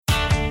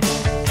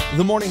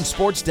The Morning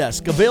Sports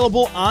Desk,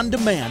 available on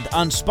demand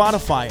on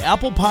Spotify,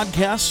 Apple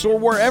Podcasts, or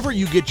wherever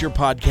you get your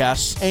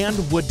podcasts, and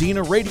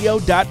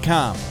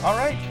Wadena-Radio.com. All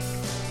right,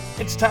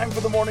 it's time for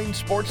the Morning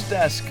Sports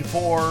Desk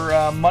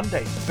for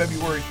Monday,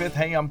 February 5th.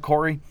 Hey, I'm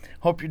Corey.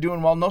 Hope you're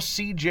doing well. No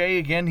CJ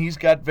again. He's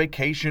got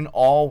vacation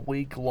all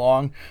week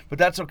long, but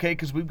that's okay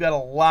because we've got a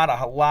lot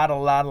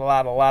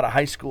of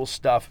high school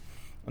stuff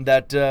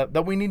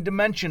that we need to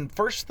mention.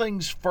 First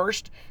things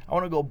first, I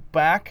want to go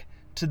back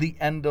to the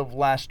end of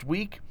last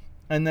week,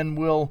 and then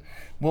we'll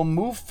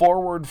move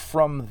forward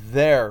from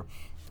there.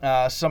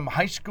 Some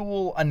high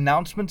school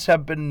announcements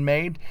have been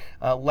made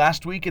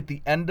last week. At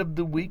the end of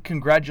the week,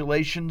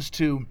 congratulations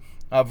to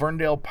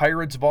Verndale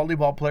Pirates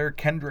volleyball player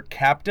Kendra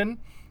Captain,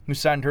 who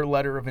signed her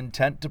letter of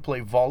intent to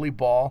play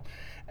volleyball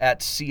at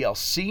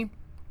CLC.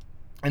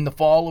 In the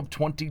fall of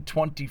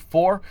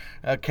 2024,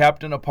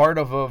 Captain, a part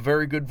of a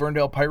very good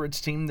Verndale Pirates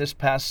team this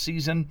past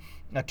season,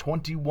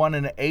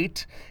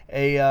 21-8,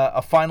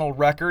 a final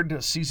record. A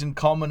season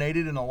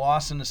culminated in a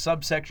loss in the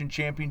subsection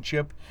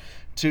championship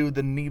to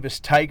the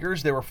Nevis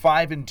Tigers. They were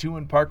 5-2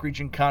 in Park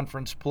Region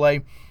Conference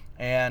play,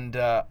 and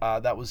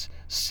that was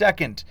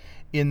second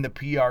in the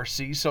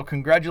PRC. So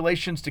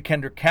congratulations to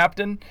Kendra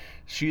Captain.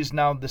 She is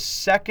now the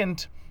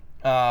second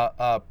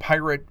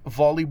Pirate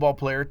volleyball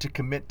player to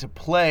commit to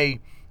play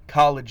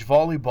college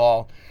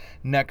volleyball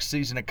next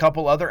season. A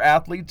couple other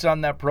athletes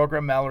on that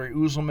program. Mallory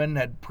Uzelman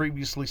had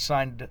previously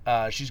signed.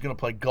 She's going to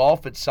play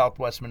golf at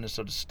Southwest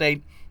Minnesota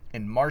State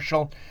in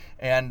Marshall.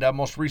 And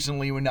most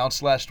recently, we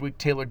announced last week,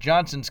 Taylor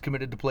Johnson's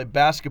committed to play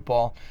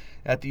basketball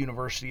at the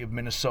University of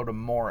Minnesota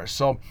Morris.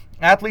 So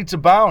athletes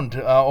abound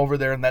over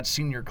there in that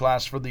senior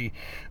class for the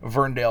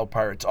Verndale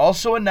Pirates.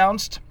 Also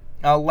announced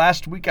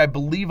last week, I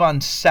believe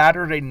on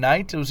Saturday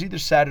night, it was either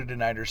Saturday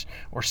night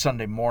or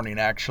Sunday morning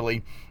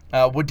actually,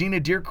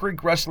 Wadena-Deer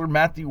Creek wrestler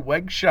Matthew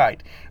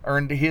Wegsheid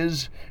earned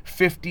his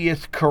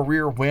 50th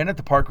career win at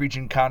the Park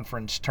Region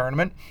Conference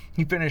Tournament.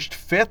 He finished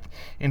 5th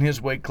in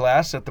his weight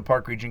class at the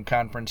Park Region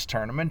Conference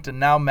Tournament, and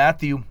now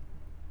Matthew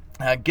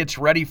gets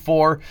ready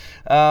for,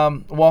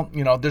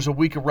 there's a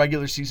week of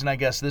regular season, I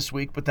guess, this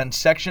week, but then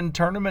section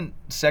tournament,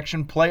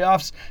 section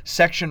playoffs,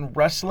 section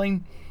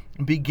wrestling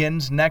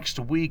begins next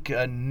week.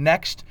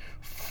 Next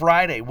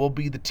Friday will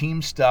be the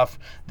team stuff.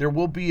 There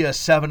will be a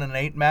 7 and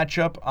 8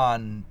 matchup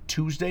on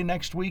Tuesday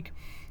next week,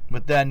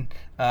 but then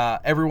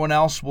everyone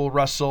else will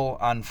wrestle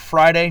on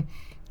Friday,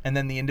 and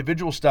then the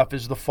individual stuff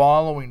is the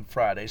following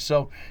Friday.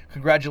 So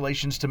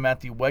congratulations to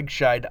Matthew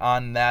Wegsheid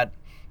on that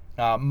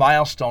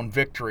milestone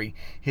victory,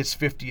 his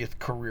 50th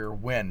career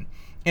win.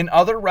 In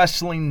other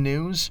wrestling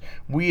news,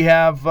 we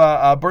have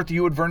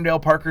Bertha-Hewitt Verndale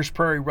Parker's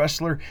Prairie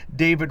wrestler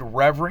David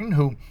Revering,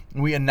 who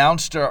we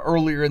announced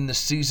earlier in the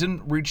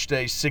season, reached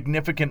a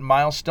significant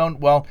milestone.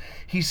 Well,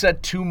 he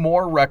set 2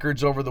 more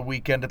records over the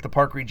weekend at the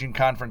Park Region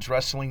Conference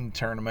Wrestling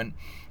Tournament.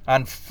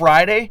 On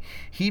Friday,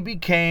 he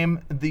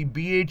became the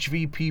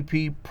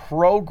BHVPP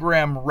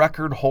program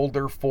record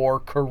holder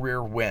for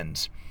career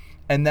wins.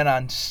 And then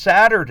on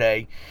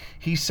Saturday,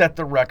 he set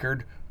the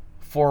record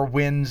for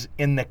wins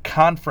in the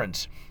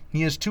conference.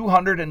 He has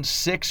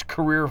 206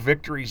 career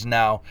victories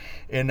now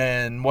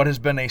in what has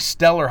been a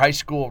stellar high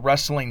school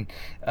wrestling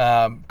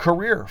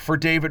career for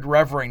David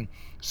Revering.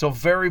 So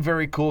very,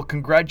 very cool.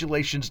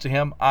 Congratulations to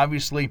him.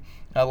 Obviously,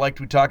 like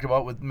we talked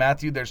about with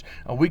Matthew, there's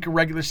a week of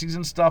regular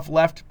season stuff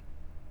left,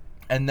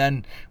 and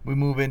then we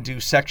move into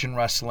section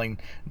wrestling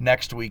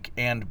next week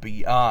and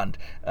beyond.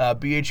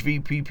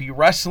 BHVPP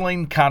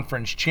Wrestling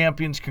Conference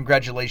Champions,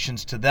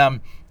 congratulations to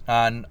them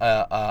on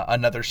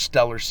another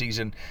stellar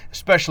season.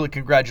 Especially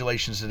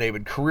congratulations to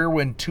David. Career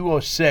win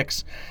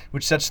 206,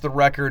 which sets the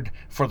record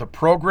for the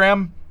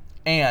program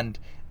and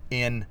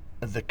in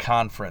the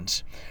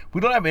conference.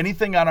 We don't have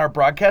anything on our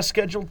broadcast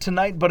schedule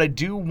tonight, but I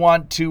do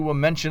want to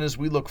mention as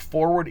we look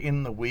forward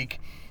in the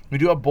week, we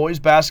do have boys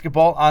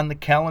basketball on the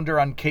calendar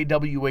on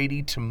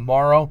KW80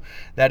 tomorrow.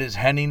 That is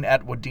Henning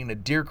at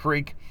Wadena-Deer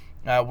Creek.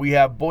 We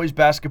have boys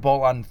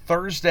basketball on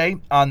Thursday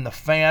on the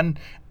Fan,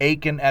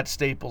 Aiken at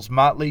Staples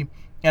Motley.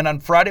 And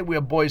on Friday, we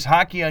have boys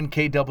hockey on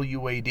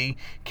KWAD.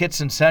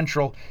 Kitson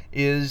Central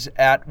is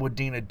at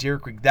Wadena-Deer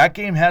Creek. That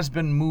game has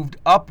been moved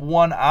up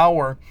 1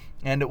 hour,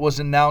 and it was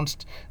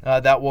announced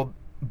that will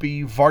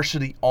be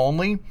varsity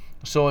only.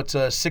 So it's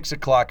a 6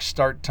 o'clock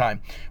start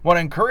time. I want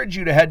to encourage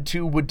you to head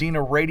to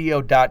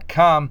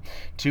Wadena-Radio.com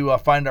to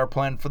find our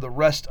plan for the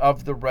rest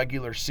of the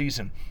regular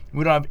season.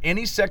 We don't have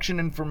any section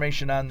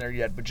information on there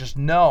yet, but just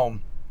know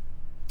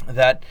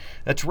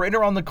that's right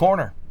around the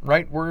corner,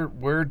 right?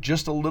 We're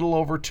just a little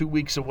over 2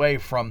 weeks away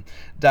from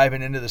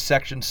diving into the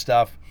section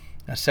stuff.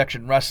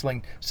 Section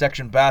wrestling,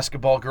 section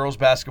basketball, girls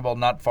basketball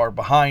not far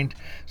behind,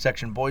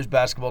 section boys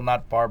basketball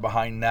not far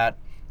behind that,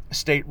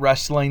 state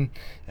wrestling,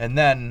 and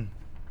then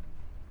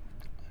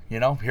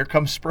here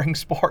comes spring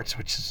sports,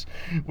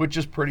 which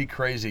is pretty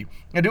crazy.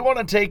 I do want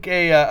to take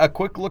a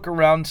quick look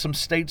around some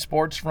state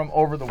sports from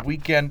over the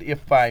weekend,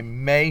 if I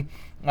may.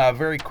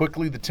 Very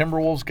quickly, the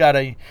Timberwolves got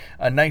a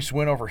nice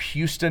win over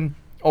Houston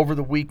over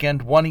the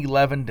weekend,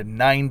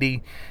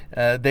 111-90.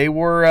 They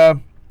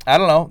were,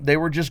 they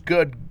were just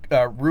good.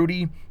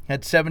 Rudy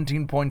had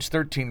 17 points,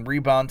 13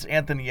 rebounds.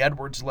 Anthony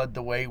Edwards led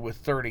the way with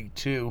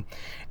 32.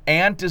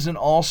 Ant is an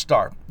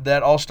all-star.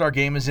 That all-star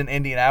game is in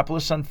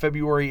Indianapolis on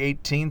February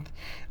 18th.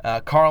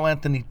 Karl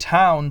Anthony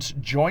Towns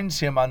joins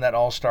him on that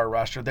all-star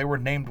roster. They were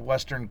named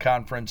Western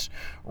Conference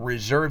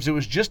reserves. It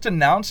was just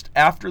announced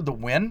after the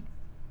win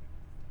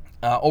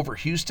over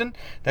Houston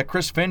that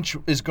Chris Finch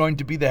is going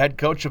to be the head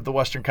coach of the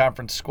Western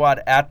Conference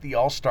squad at the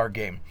All-Star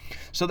game.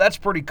 So that's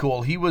pretty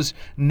cool. He was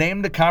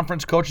named the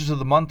Conference Coaches of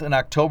the Month in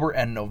October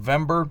and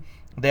November.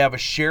 They have a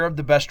share of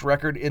the best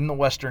record in the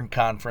Western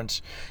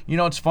Conference. You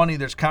know, it's funny,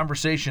 there's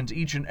conversations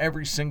each and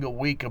every single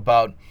week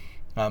about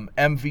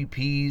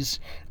MVPs,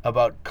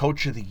 about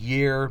Coach of the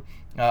Year,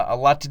 a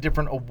lot of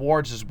different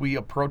awards as we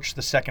approach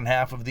the second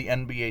half of the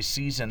NBA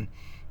season.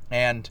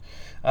 And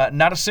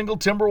not a single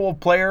Timberwolves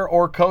player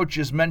or coach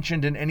is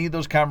mentioned in any of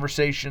those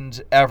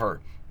conversations ever.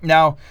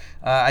 Now,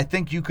 I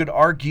think you could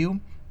argue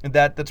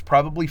that that's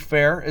probably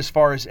fair as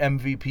far as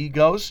MVP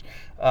goes.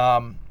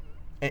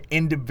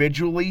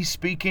 Individually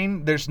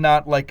speaking, there's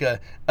not like a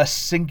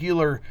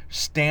singular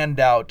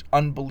standout,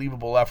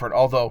 unbelievable effort,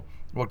 although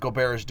what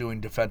Gobert is doing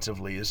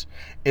defensively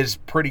is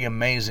pretty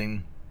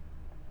amazing.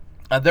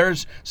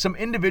 There's some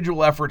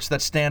individual efforts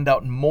that stand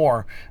out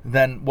more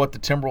than what the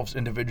Timberwolves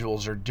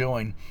individuals are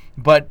doing.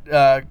 But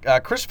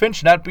Chris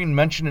Finch not being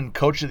mentioned in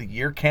Coach of the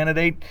Year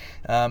candidate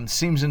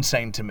seems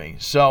insane to me.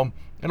 So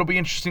it'll be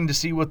interesting to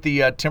see what the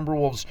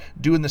Timberwolves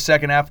do in the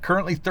second half.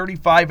 Currently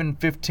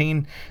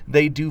 35-15.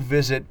 They do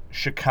visit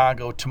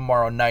Chicago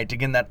tomorrow night.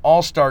 Again, that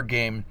All-Star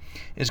game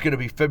is going to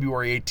be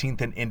February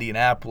 18th in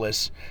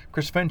Indianapolis.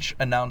 Chris Finch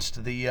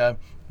announced the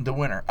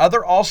winner.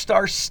 Other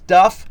All-Star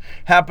stuff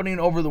happening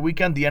over the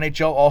weekend. The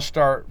NHL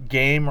All-Star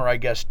game, or I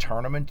guess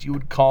tournament you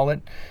would call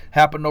it,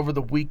 happened over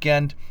the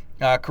weekend.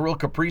 Kirill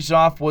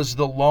Kaprizov was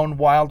the lone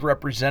Wild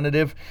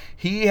representative.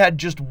 He had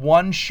just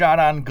one shot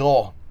on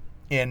goal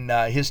in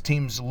his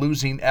team's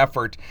losing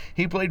effort.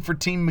 He played for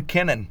Team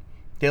McKinnon.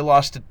 They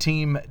lost to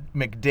Team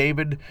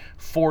McDavid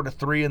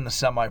 4-3 in the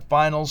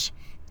semifinals.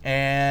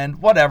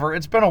 And whatever,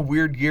 it's been a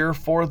weird year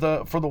for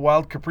the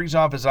Wild.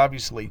 Kaprizov is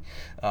obviously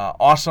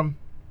awesome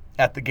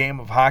at the game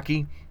of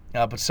hockey,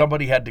 but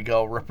somebody had to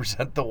go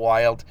represent the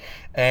Wild.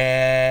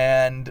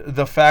 And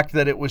the fact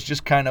that it was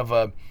just kind of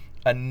a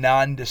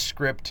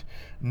nondescript,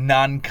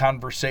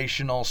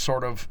 non-conversational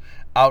sort of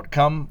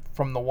outcome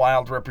from the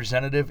Wild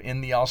representative in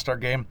the All-Star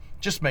game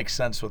just makes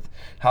sense with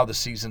how the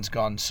season's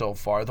gone so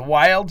far. The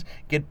Wild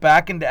get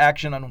back into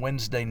action on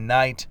Wednesday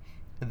night.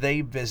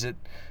 They visit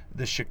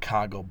the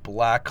Chicago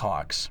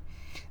Blackhawks.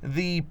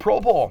 The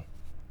Pro Bowl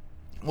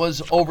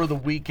was over the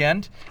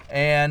weekend,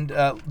 and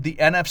the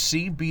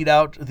NFC beat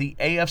out the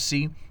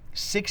AFC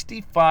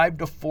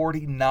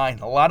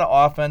 65-49. A lot of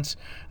offense,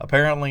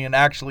 apparently, and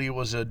actually it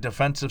was a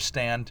defensive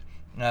stand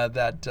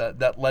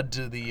that led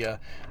to the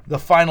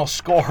final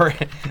score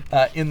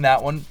in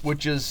that one,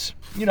 which is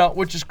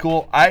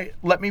cool.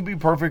 Let me be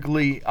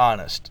perfectly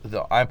honest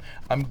though.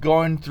 I'm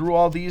going through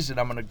all these, and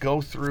I'm going to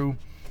go through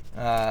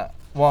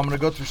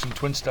some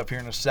Twin stuff here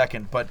in a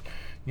second. But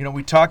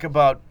we talk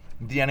about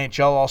the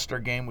NHL All-Star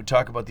Game. We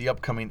talk about the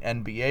upcoming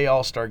NBA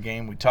All-Star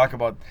Game. We talk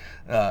about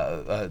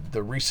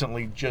the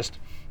recently just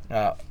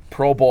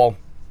Pro Bowl.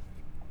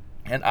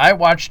 And I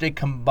watched a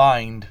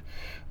combined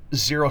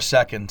 0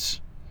 seconds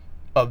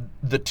of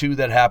the two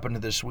that happened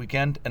this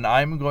weekend. And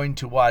I'm going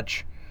to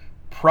watch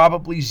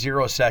probably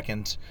 0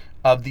 seconds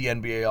of the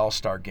NBA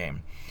All-Star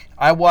Game.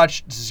 I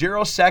watched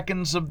 0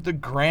 seconds of the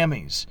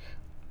Grammys.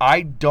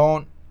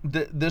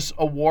 This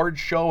award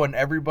show and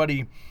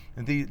everybody...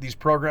 These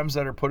programs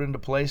that are put into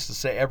place to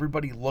say,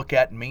 everybody look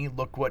at me,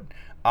 look what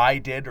I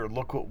did, or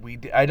look what we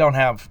did. I don't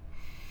have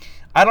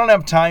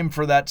time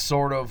for that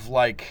sort of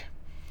like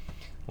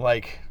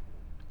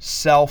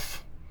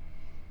self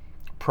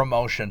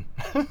promotion.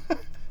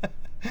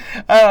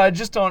 I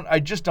just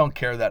don't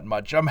care that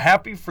much. I'm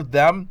happy for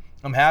them.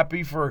 I'm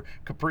happy for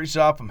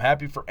Kaprizov. I'm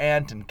happy for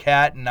Ant and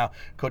Kat, and now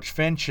Coach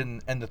Finch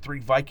and the three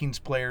Vikings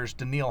players,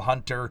 Daniil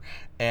Hunter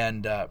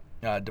and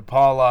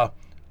DePaula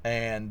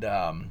and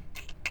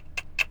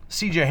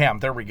CJ Ham.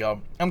 There we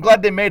go. I'm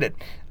glad they made it.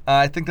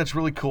 I think that's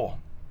really cool.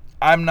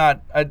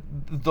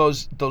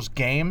 Those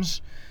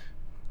games,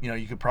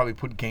 you could probably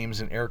put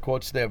games in air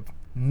quotes. They have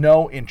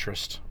no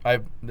interest. They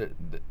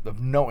have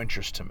no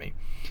interest to me.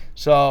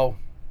 So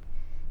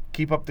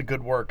keep up the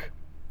good work,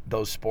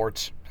 those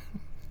sports.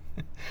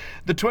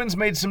 The Twins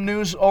made some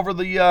news over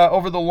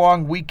the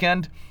long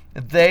weekend.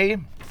 They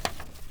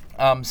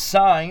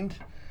signed.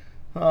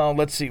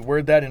 Let's see,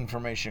 where'd that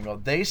information go?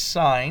 They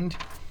signed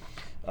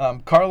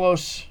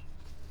Carlos.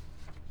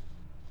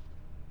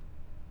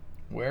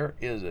 Where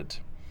is it?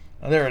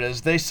 There it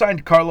is. They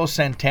signed Carlos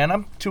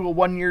Santana to a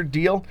 1-year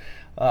deal,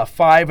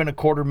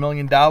 $5.25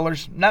 million.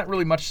 Not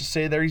really much to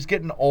say there. He's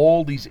getting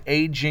old. He's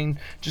aging.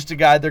 Just a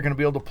guy they're going to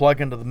be able to plug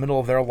into the middle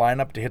of their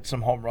lineup to hit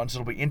some home runs.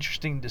 It'll be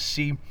interesting to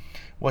see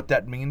what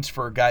that means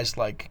for guys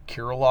like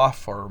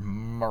Kirilloff or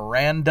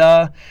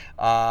Miranda,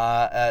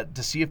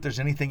 to see if there's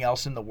anything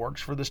else in the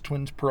works for this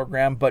Twins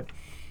program. But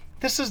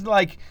this is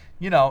like,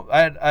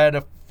 I had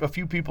a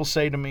few people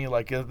say to me,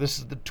 like, this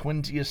is the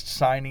twinsiest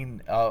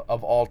signing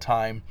of all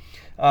time.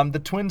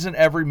 The Twins in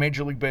every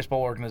Major League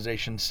Baseball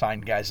organization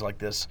sign guys like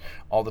this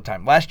all the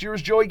time. Last year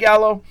was Joey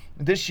Gallo.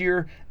 This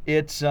year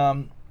it's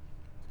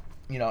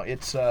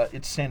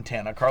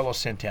Santana, Carlos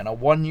Santana,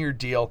 1-year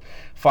deal,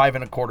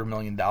 $5.25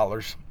 million.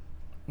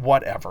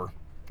 Whatever.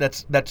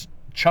 That's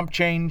chump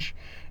change,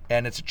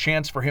 and it's a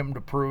chance for him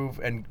to prove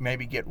and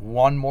maybe get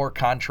one more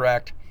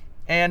contract.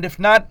 And if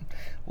not,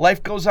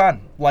 life goes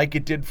on, like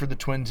it did for the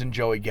Twins and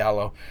Joey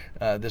Gallo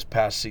this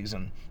past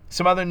season.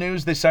 Some other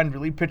news, they signed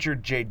relief pitcher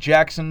Jay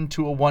Jackson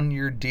to a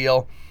 1-year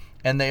deal.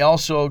 And they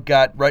also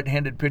got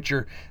right-handed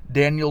pitcher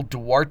Daniel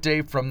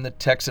Duarte from the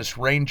Texas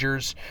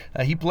Rangers.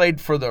 He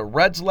played for the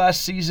Reds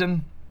last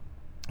season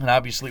and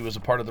obviously was a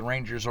part of the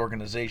Rangers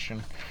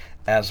organization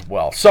as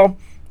well. So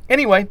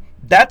anyway,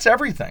 that's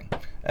everything.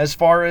 As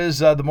far as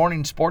the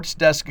morning sports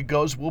desk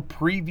goes, we'll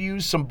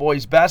preview some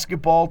boys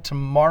basketball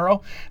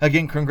tomorrow.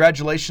 Again,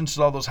 congratulations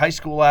to all those high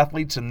school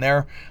athletes and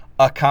their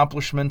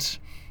accomplishments.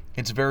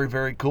 It's very,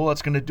 very cool.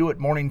 That's going to do it.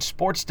 Morning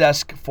sports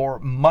desk for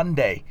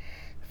Monday,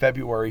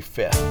 February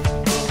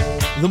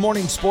 5th. The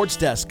Morning Sports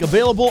Desk,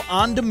 available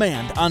on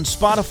demand on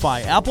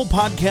Spotify, Apple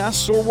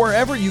Podcasts, or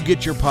wherever you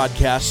get your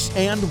podcasts,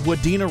 and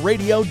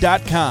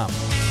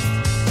Wadena-Radio.com.